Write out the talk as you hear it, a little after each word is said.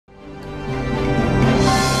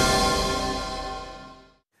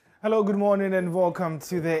Hello, good morning and welcome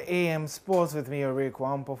to the AM Sports with me, Rick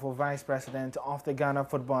Wampofo, Vice President of the Ghana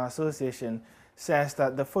Football Association, says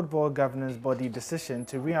that the football governance body decision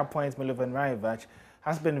to reappoint Milovan Rajevac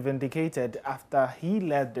has been vindicated after he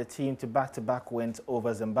led the team to back-to-back wins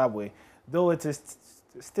over Zimbabwe. Though it is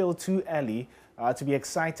still too early to be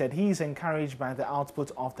excited, he is encouraged by the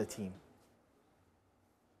output of the team.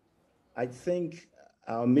 I think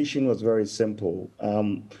our mission was very simple.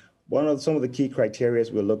 Some of the key criteria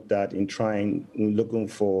we looked at in looking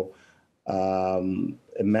for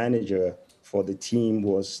a manager for the team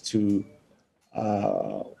was to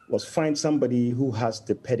find somebody who has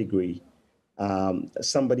the pedigree,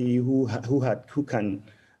 somebody who can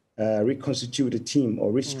reconstitute a team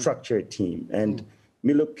or restructure a team. And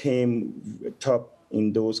Milo came top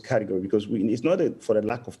in those categories because it's not for the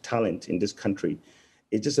lack of talent in this country.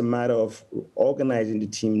 It's just a matter of organizing the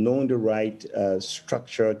team, knowing the right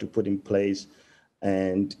structure to put in place,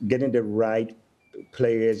 and getting the right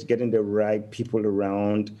players, getting the right people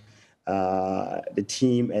around the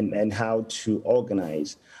team, and how to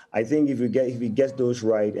organize. I think if he gets those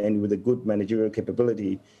right and with a good managerial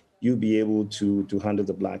capability, you'll be able to handle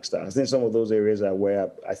the Black Stars. I think some of those areas are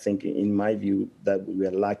where I think, in my view, that we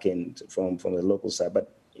are lacking from the local side.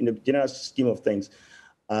 But in the general scheme of things,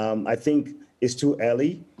 I think it's too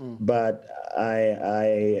early, but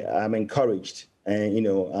I'm encouraged, and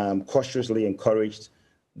I'm cautiously encouraged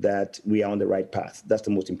that we are on the right path. That's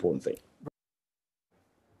the most important thing.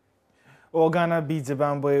 Well, Ghana beat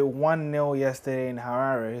Zimbabwe 1-0 yesterday in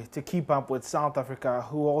Harare to keep up with South Africa,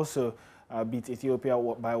 who also beat Ethiopia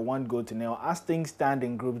by 1-0. As things stand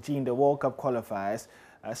in Group G in the World Cup qualifiers,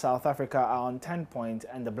 South Africa are on 10 points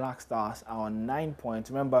and the Black Stars are on 9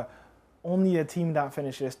 points. Remember, only a team that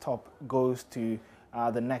finishes top goes to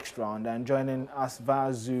the next round. And joining us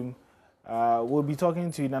via Zoom, we'll be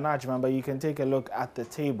talking to Nana Adjuman, but you can take a look at the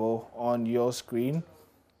table on your screen.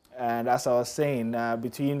 And as I was saying,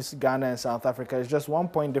 between Ghana and South Africa, it's just 1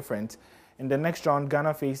 point difference. In the next round,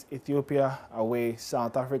 Ghana face Ethiopia away,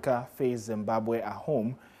 South Africa face Zimbabwe at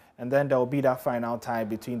home. And then there will be that final tie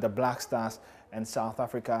between the Black Stars and South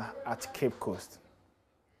Africa at Cape Coast.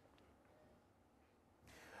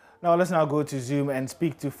 Now let's now go to Zoom and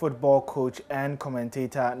speak to football coach and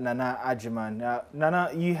commentator Nana Adjuman.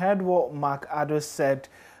 Nana, you heard what Mark Addo said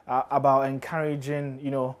about encouraging,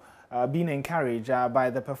 being encouraged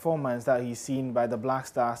by the performance that he's seen by the Black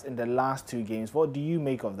Stars in the last 2 games. What do you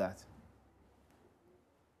make of that?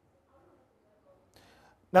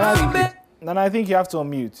 Nana, I think you have to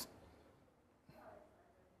unmute.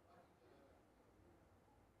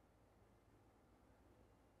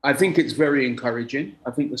 I think it's very encouraging. I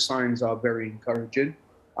think the signs are very encouraging.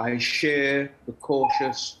 I share the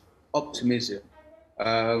cautious optimism.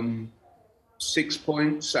 6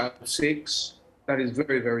 points out of 6, that is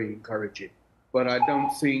very, very encouraging. But I don't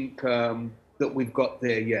think that we've got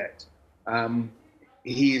there yet.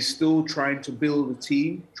 He is still trying to build a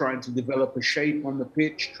team, trying to develop a shape on the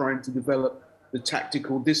pitch, trying to develop the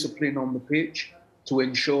tactical discipline on the pitch to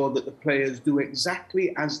ensure that the players do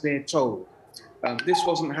exactly as they're told. This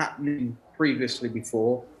wasn't happening previously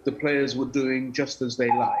before. The players were doing just as they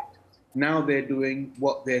liked. Now they're doing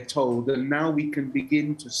what they're told, and now we can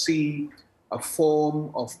begin to see a form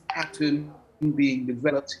of pattern being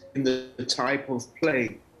developed in the type of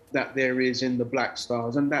play that there is in the Black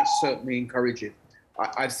Stars, and that's certainly encouraging.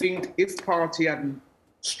 I think if Partey hadn't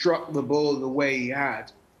struck the ball the way he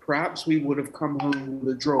had, perhaps we would have come home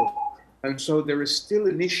with a draw. And so there is still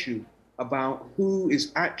an issue about who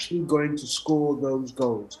is actually going to score those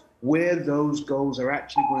goals, where those goals are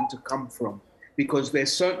actually going to come from, because they're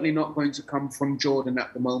certainly not going to come from Jordan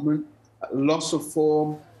at the moment. Loss of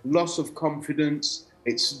form, loss of confidence,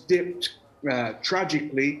 it's dipped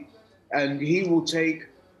tragically, and he will take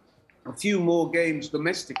a few more games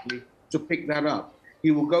domestically to pick that up.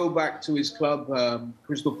 He will go back to his club,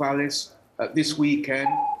 Crystal Palace, this weekend,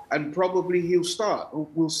 and probably he'll start.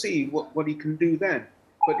 We'll see what he can do then.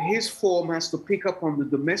 But his form has to pick up on the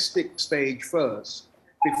domestic stage first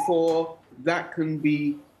before that can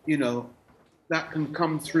be, that can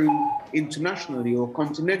come through internationally or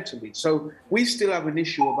continentally. So we still have an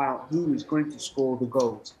issue about who is going to score the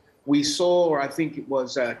goals. We saw, I think it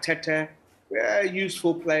was Tete, a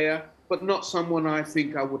useful player, but not someone I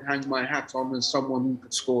think I would hang my hat on as someone who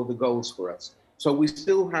could score the goals for us. So we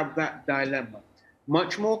still have that dilemma.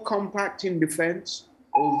 Much more compact in defense,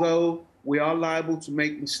 although we are liable to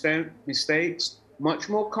make mistakes, much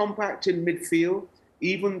more compact in midfield,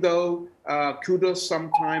 even though Kudus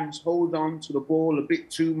sometimes hold on to the ball a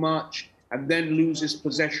bit too much and then loses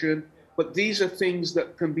possession. But these are things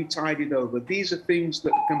that can be tidied over. These are things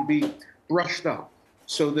that can be brushed up.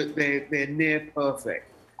 so that they're near perfect.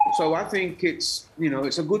 So I think it's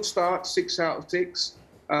a good start, 6 out of 6.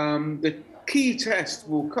 The key test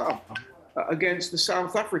will come against the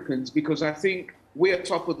South Africans, because I think we're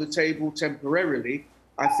top of the table temporarily.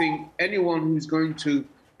 I think anyone who's going to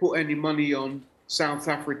put any money on South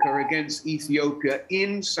Africa against Ethiopia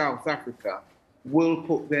in South Africa will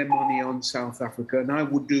put their money on South Africa, and I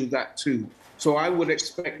would do that too. So I would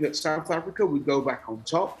expect that South Africa would go back on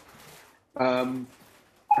top.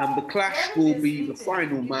 And the clash will be the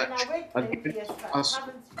final match against us, South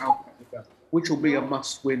Africa, which will be a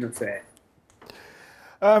must-win affair.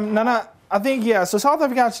 Nana, I think, yeah, so South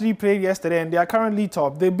Africa actually played yesterday and they are currently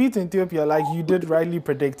top. They beat Ethiopia like you did rightly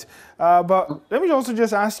predict. But let me also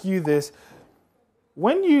just ask you this.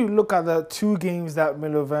 When you look at the 2 games that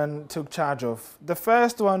Milovan took charge of, the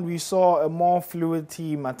first one we saw a more fluid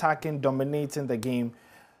team attacking, dominating the game,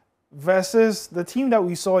 versus the team that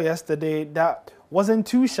we saw yesterday that wasn't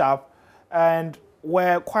too sharp and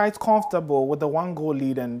were quite comfortable with the 1-goal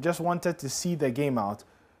lead and just wanted to see the game out.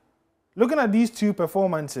 Looking at these 2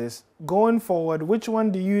 performances, going forward, which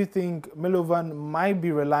one do you think Milovan might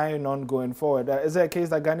be relying on going forward? Is it a case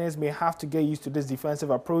that Ghanaians may have to get used to this defensive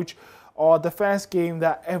approach, or the first game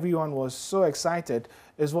that everyone was so excited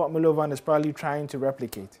is what Milovan is probably trying to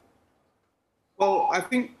replicate? Well, I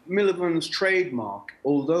think Milovan's trademark,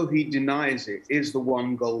 although he denies it, is the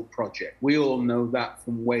 1-goal project. We all know that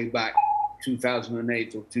from way back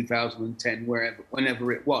 2008 or 2010,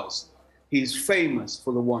 whenever it was. He's famous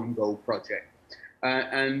for the 1-goal project.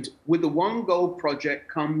 And with the 1-goal project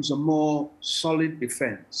comes a more solid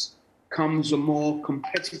defense, comes a more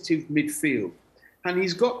competitive midfield. And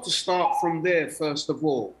he's got to start from there, first of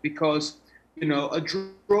all, because, a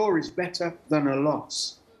draw is better than a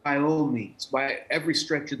loss, by all means, by every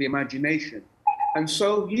stretch of the imagination. And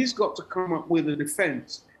so he's got to come up with a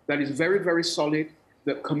defense that is very, very solid,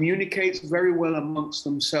 that communicates very well amongst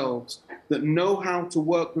themselves, that know how to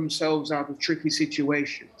work themselves out of tricky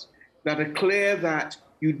situations, that are clear that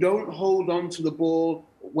you don't hold on to the ball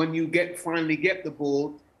when you finally get the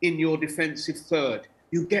ball in your defensive third.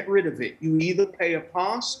 You get rid of it. You either play a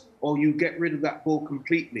pass or you get rid of that ball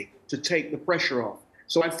completely to take the pressure off.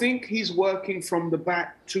 So I think he's working from the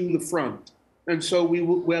back to the front. And so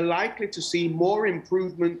we're likely to see more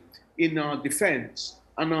improvement in our defense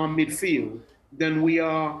and our midfield than we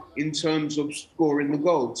are in terms of scoring the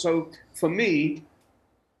goal. So for me,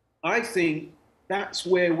 I think that's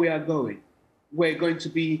where we are going. We're going to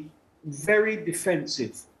be very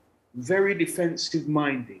defensive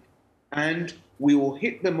minded, and we will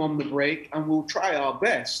hit them on the break and we'll try our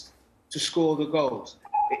best to score the goals.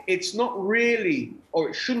 It's not really, or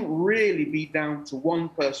it shouldn't really be down to one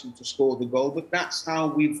person to score the goal, but that's how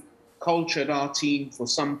we've cultured our team for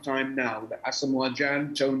some time now. Asamoah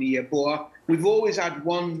Gyan, Tony Yeboah, we've always had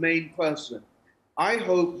one main person. I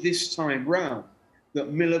hope this time round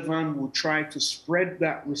that Milovan will try to spread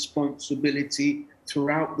that responsibility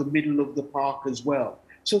throughout the middle of the park as well,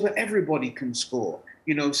 so that everybody can score.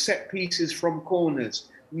 Set pieces from corners.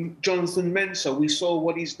 Jonathan Mensah, we saw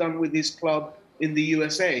what he's done with his club in the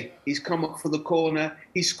USA. He's come up for the corner,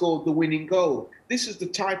 he scored the winning goal. This is the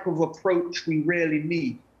type of approach we really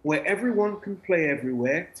need, where everyone can play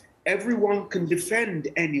everywhere, everyone can defend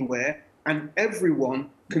anywhere, and everyone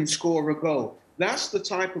can score a goal. That's the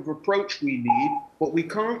type of approach we need, but we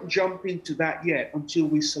can't jump into that yet until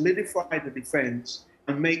we solidify the defense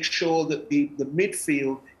and make sure that the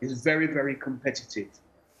midfield is very, very competitive.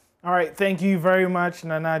 All right, thank you very much,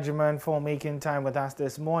 Nana Jiman, for making time with us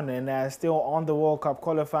this morning. Still on the World Cup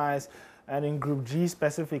qualifiers, and in Group G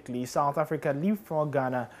specifically, South Africa leapfrogged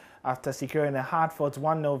Ghana after securing a hard-fought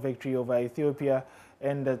 1-0 victory over Ethiopia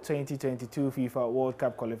in the 2022 FIFA World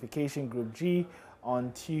Cup qualification Group G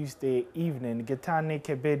on Tuesday evening. Gitane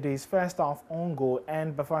Kebede's first-half own goal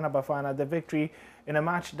and Bafana Bafana the victory in a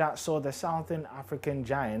match that saw the Southern African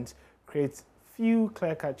Giants create few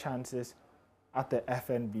clear-cut chances at the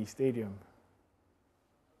FNB Stadium.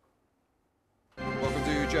 Welcome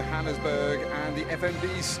to Johannesburg and the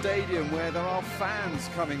FNB Stadium, where there are fans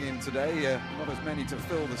coming in today. Not as many to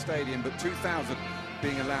fill the stadium, but 2,000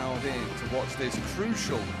 being allowed in to watch this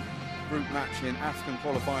crucial group match in AFCON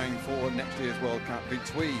qualifying for next year's World Cup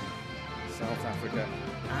between South Africa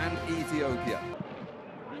and Ethiopia.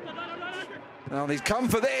 Now he's come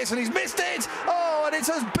for this and he's missed it! Oh, and it's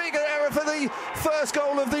a bigger error for the first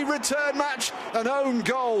goal of the return match. An own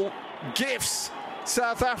goal gifts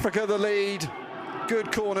South Africa the lead.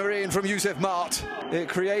 Good corner in from Youssef Mart. It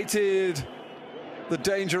created the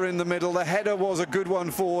danger in the middle. The header was a good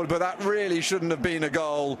one forward, but that really shouldn't have been a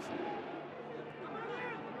goal.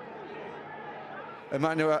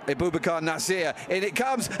 Emmanuel Ibubakar Nasir. In it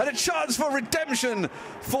comes, and a chance for redemption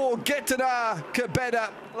for Getana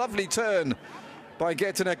Kabeda. Lovely turn by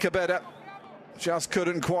Getana Kabeda. Just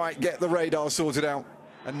couldn't quite get the radar sorted out.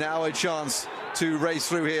 And now a chance to race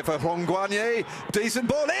through here for Hongguanye. Decent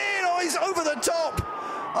ball in. Oh, he's over the top.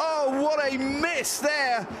 Oh, what a miss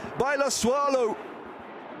there by La Swallow.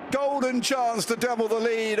 Golden chance to double the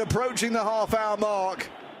lead, approaching the half-hour mark.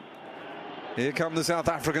 Here come the South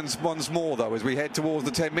Africans once more, though, as we head towards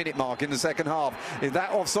the 10-minute mark in the second half. Is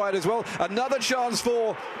that offside as well? Another chance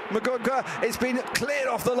for Mugugwa. It's been cleared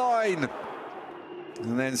off the line.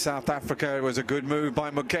 And then South Africa, it was a good move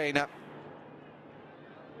by Mukena.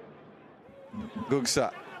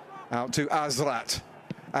 Gugsa out to Azrat.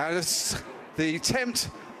 And it's the attempt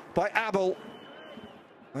by Abel.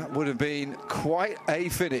 That would have been quite a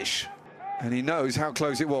finish. And he knows how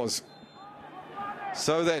close it was.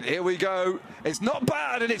 So then, here we go. It's not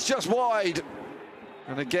bad, and it's just wide.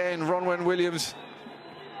 And again, Ronwen Williams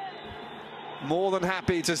more than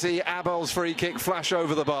happy to see Abel's free kick flash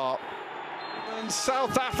over the bar. And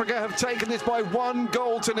South Africa have taken this by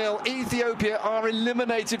 1-0. Ethiopia are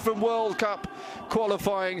eliminated from World Cup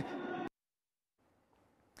qualifying.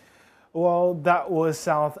 Well, that was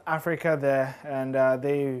South Africa there, and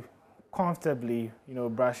they comfortably,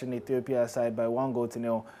 brushing Ethiopia aside by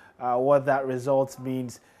 1-0. What that result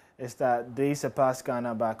means is that they surpassed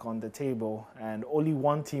Ghana back on the table, and only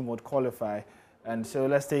one team would qualify. And so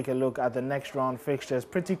let's take a look at the next round fixtures.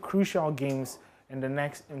 Pretty crucial games in the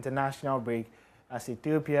next international break, as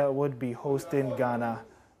Ethiopia would be hosting Ghana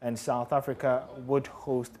and South Africa would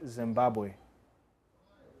host Zimbabwe.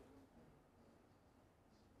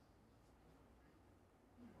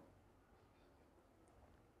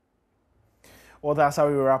 Well, that's how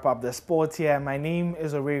we wrap up the sports here. My name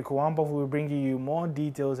is Ori Kuwampa. We'll bring you more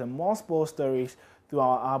details and more sports stories through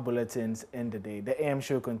our bulletins in the day. The AM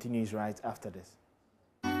show continues right after this.